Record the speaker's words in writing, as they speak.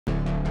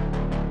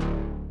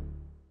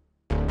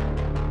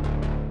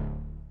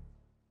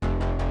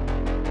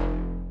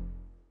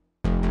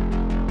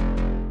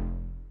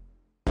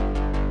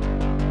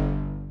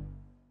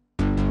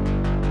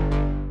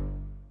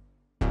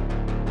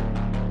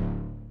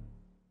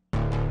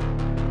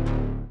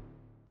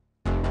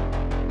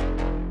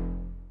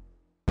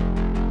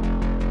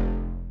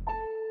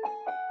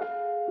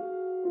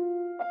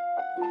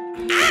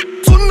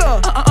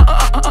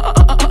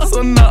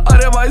Sunna,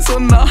 अरे भाई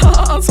सुनना,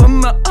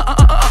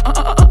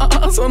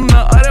 सुनना,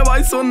 अरे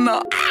भाई सुनना.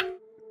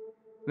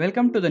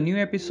 Welcome to the new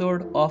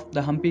episode of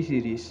the Hampi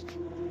series.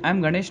 I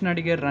am Ganesh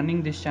Nadiger, running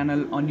this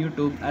channel on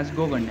YouTube as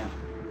Gannya.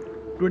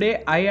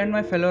 Today I and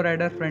my fellow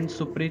rider friends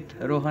Suprit,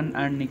 Rohan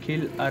and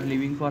Nikhil are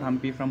leaving for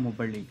Hampi from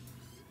Hubballi.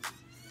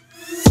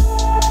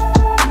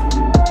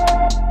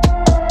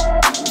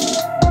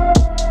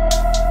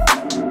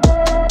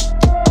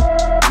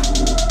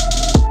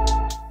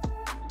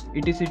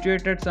 It is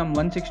situated some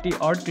 160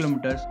 odd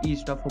kilometers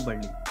east of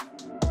Hubballi.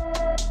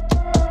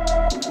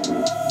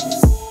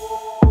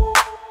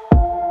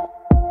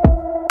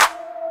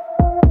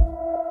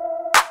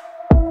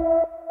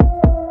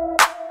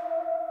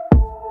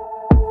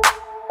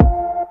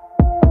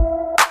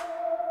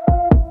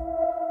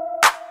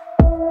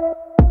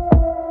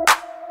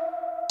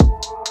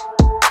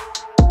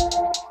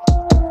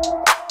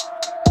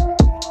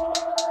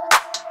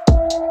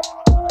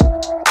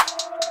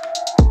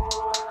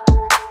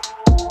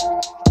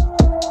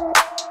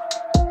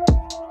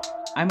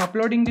 I am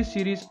uploading this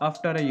series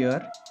after a year.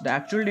 The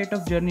actual date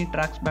of journey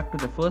tracks back to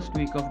the first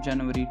week of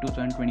January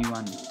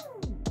 2021.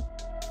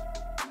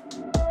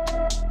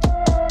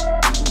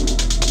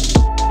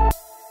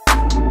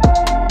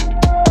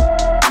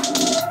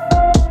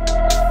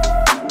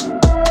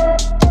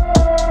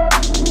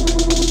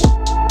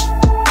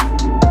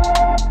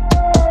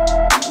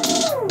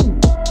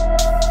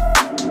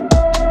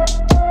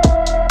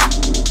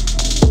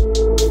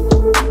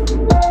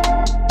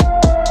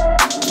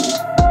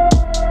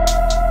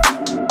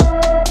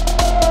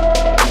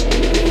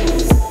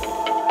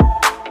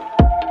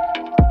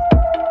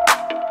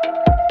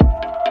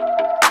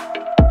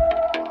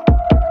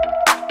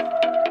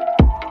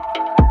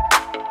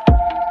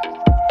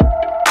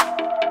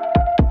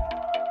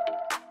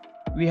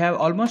 We have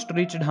almost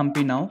reached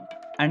Hampi now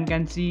and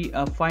can see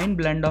a fine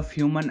blend of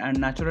human and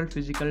natural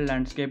physical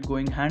landscape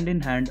going hand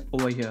in hand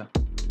over here.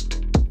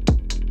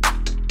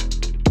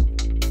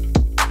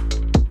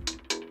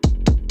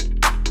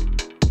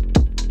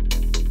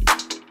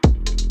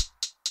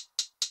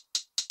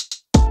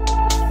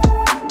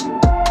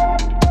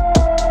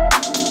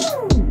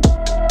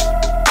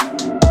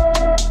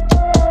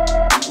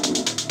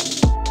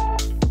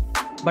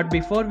 But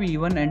before we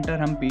even enter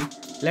Hampi,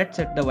 let's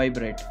set the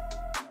vibe right.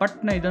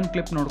 ಪಟ್ನ ಇದೊಂದು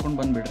clip ನೋಡ್ಕೊಂಡು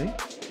ಬಂದ್ಬಿಡ್ರಿ.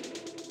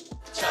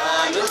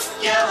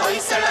 ಚಾಲುಕ್ಯ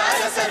ಹೊಯ್ಸಳ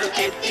ಅರಸರು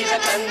ಕೆತ್ತಿದ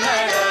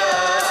ಕನ್ನಡ,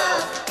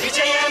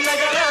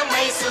 ವಿಜಯನಗರ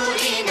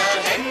ಮೈಸೂರಿನ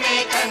ಹೆಮ್ಮೆ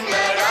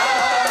Kannada.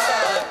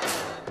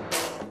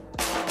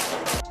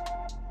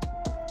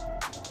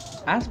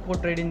 As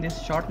portrayed in this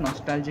short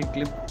nostalgic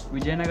clip,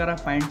 Vijayanagara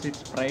finds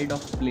its pride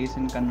of place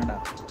in Kannada.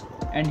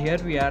 And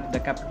here we are,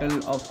 the capital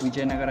of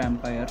Vijayanagara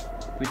Empire,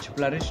 which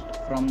flourished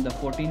from the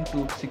 14th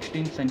to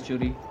 16th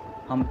century,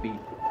 Hampi.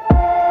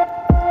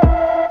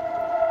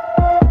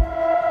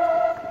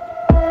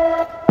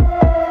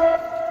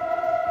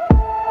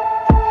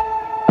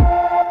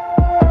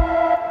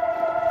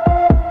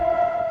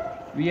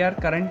 We are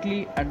currently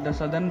at the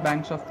southern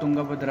banks of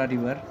Tungabhadra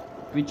river,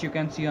 which you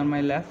can see on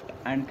my left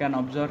and can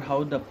observe how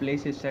the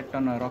place is set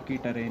on a rocky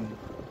terrain.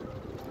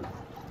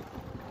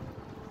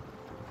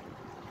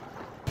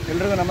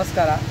 ಎಲ್ರಿಗೂ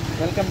ನಮಸ್ಕಾರ,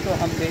 welcome to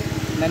Hampi.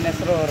 ನನ್ನ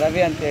ಹೆಸರು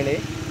ರವಿ ಅಂತೇಳಿ.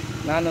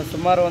 ನಾನು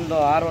ಸುಮಾರು ಒಂದು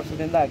 6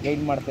 ವರ್ಷದಿಂದ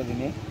guide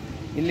ಮಾಡ್ತಾಯಿದ್ದೀನಿ.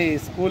 ಇಲ್ಲಿ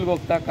ಸ್ಕೂಲ್ಗೆ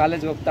ಹೋಗ್ತಾ,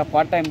 ಕಾಲೇಜ್ಗೆ ಹೋಗ್ತಾ,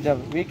 ಪಾರ್ಟ್ ಟೈಮ್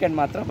ಜಾಬ್, ವೀಕೆಂಡ್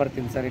ಮಾತ್ರ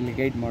ಬರ್ತೀನಿ ಸರ್ ಇಲ್ಲಿ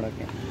ಗೈಡ್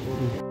ಮಾಡೋಕ್ಕೆ.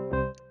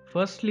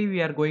 Firstly, we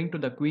are going to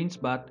the Queen's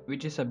Bath,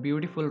 which is a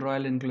beautiful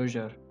royal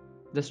enclosure.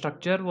 The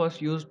structure was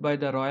used by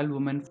the royal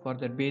women for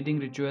their bathing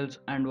rituals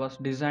and was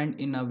designed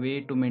in a way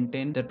to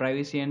maintain their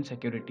privacy and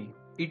security.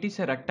 It is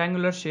a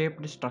rectangular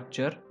shaped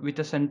structure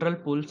with a central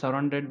pool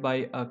surrounded by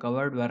a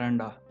covered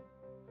veranda.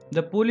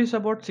 The pool is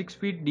about 6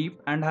 feet deep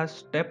and has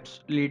steps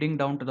leading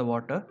down to the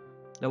water.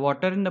 The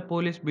water in the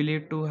pool is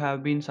believed to have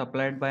been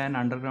supplied by an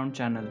underground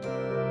channel.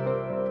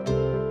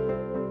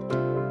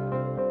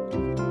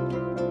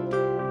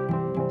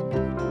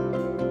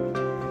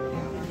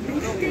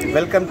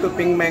 Welcome to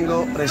pink mango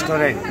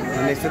restaurant.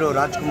 ನನ್ನ ಹೆಸರು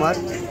Rajkumar,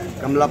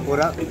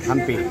 Kamalapura,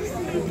 Hampi.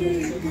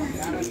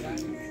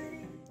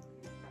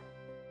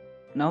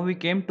 Now we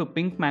came to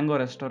Pink Mango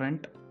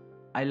restaurant.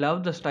 I love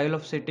the style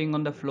of sitting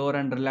on the floor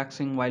and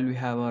relaxing while we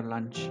have our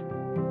lunch.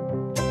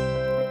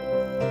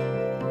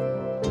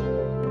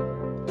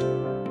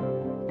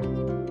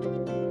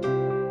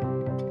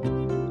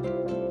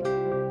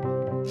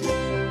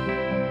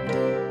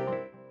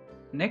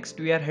 Next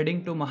we are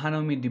heading to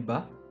Mahanavami Dibba.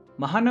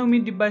 Mahanavami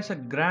Dibba is a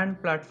grand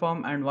platform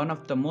and one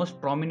of the most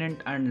prominent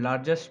and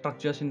largest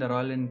structures in the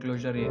royal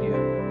enclosure area.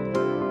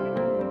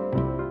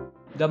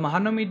 The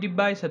Mahanavami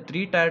Dibba is a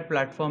 3-tiered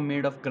platform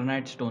made of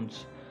granite stones.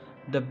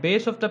 The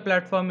base of the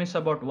platform is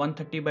about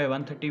 130 by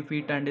 130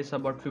 feet and is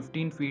about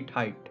 15 feet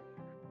height.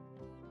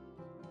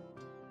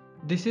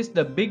 This is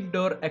the big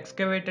door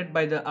excavated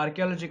by the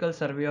Archaeological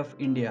Survey of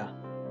India.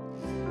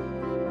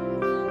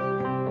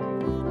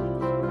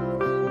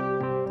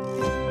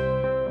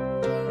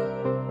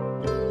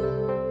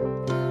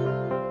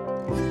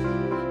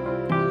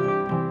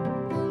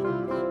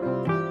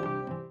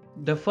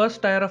 The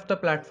first tier of the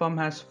platform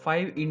has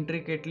 5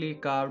 intricately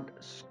carved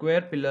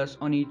square pillars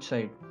on each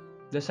side.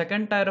 The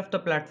second tier of the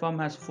platform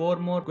has 4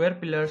 more square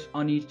pillars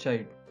on each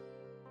side.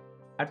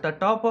 At the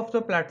top of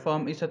the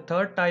platform is a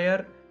third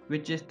tier,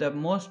 which is the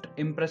most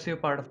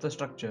impressive part of the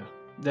structure.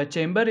 The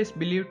chamber is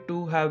believed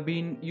to have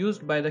been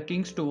used by the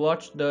kings to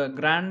watch the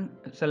grand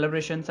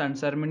celebrations and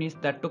ceremonies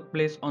that took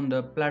place on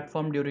the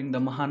platform during the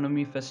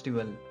Mahanavami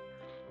festival.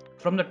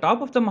 From the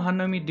top of the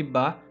Mahanavami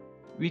Dibba,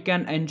 we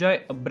can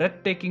enjoy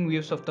breathtaking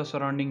views of the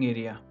surrounding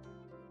area.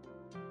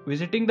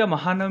 Visiting the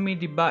Mahanavami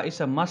Dibba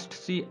is a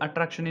must-see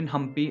attraction in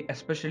Hampi,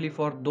 especially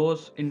for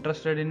those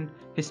interested in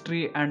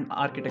history and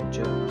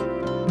architecture.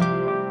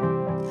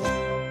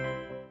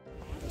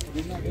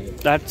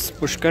 That's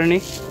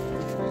Pushkarani.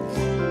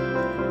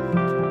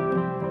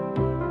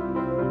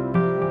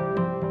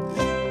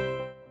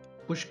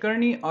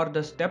 Pushkarani, or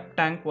the step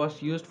tank,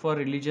 was used for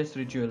religious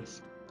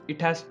rituals.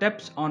 It has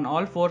steps on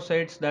all 4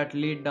 sides that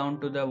lead down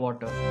to the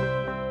water.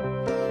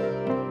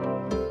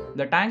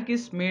 The tank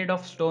is made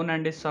of stone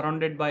and is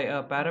surrounded by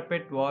a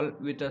parapet wall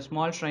with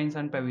small shrines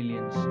and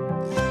pavilions.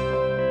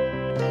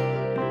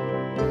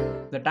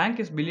 The tank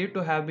is believed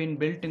to have been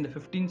built in the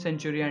 15th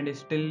century and is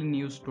still in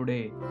use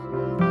today.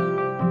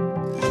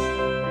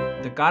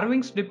 The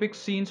carvings depict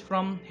scenes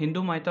from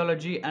Hindu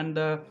mythology and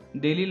the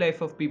daily life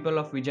of people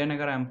of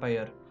Vijayanagara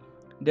Empire.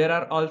 There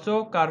are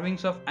also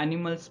carvings of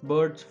animals,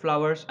 birds,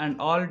 flowers, and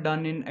all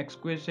done in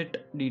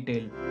exquisite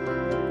detail.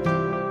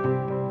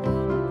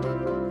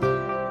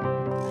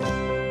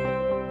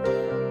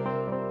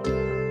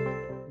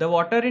 The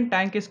water in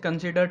tank is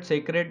considered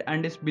sacred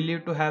and is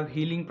believed to have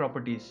healing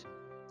properties.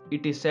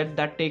 It is said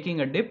that taking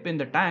a dip in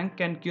the tank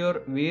can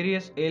cure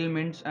various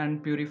ailments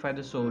and purify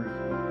the soul.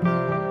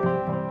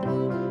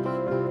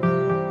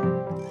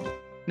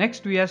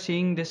 Next, we are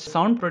seeing these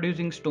sound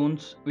producing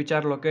stones which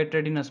are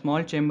located in a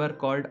small chamber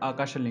called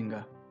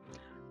Akashalinga.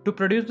 To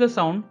produce the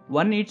sound,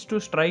 one needs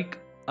to strike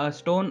a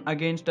stone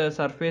against the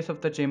surface of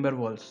the chamber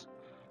walls.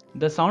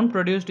 The sound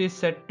produced is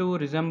said to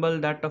resemble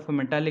that of a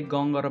metallic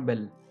gong or a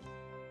bell.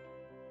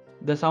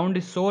 The sound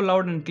is so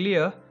loud and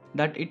clear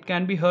that it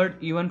can be heard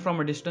even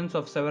from a distance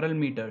of several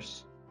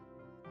meters.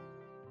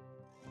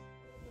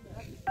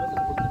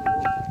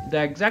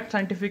 The exact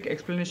scientific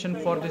explanation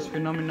for this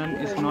phenomenon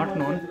is not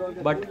known,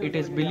 but it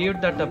is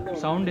believed that the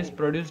sound is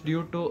produced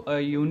due to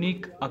a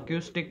unique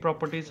acoustic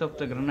properties of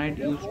the granite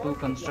used to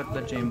construct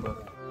the chamber.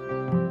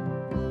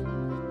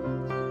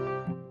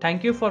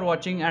 Thank you for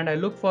watching, and I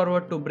look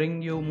forward to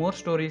bring you more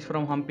stories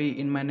from Hampi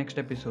in my next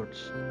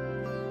episodes.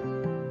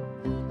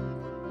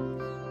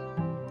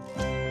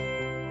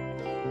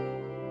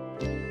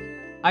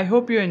 I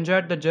hope you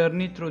enjoyed the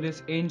journey through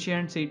this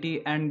ancient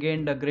city and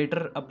gained a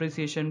greater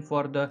appreciation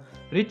for the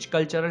rich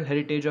cultural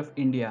heritage of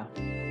India.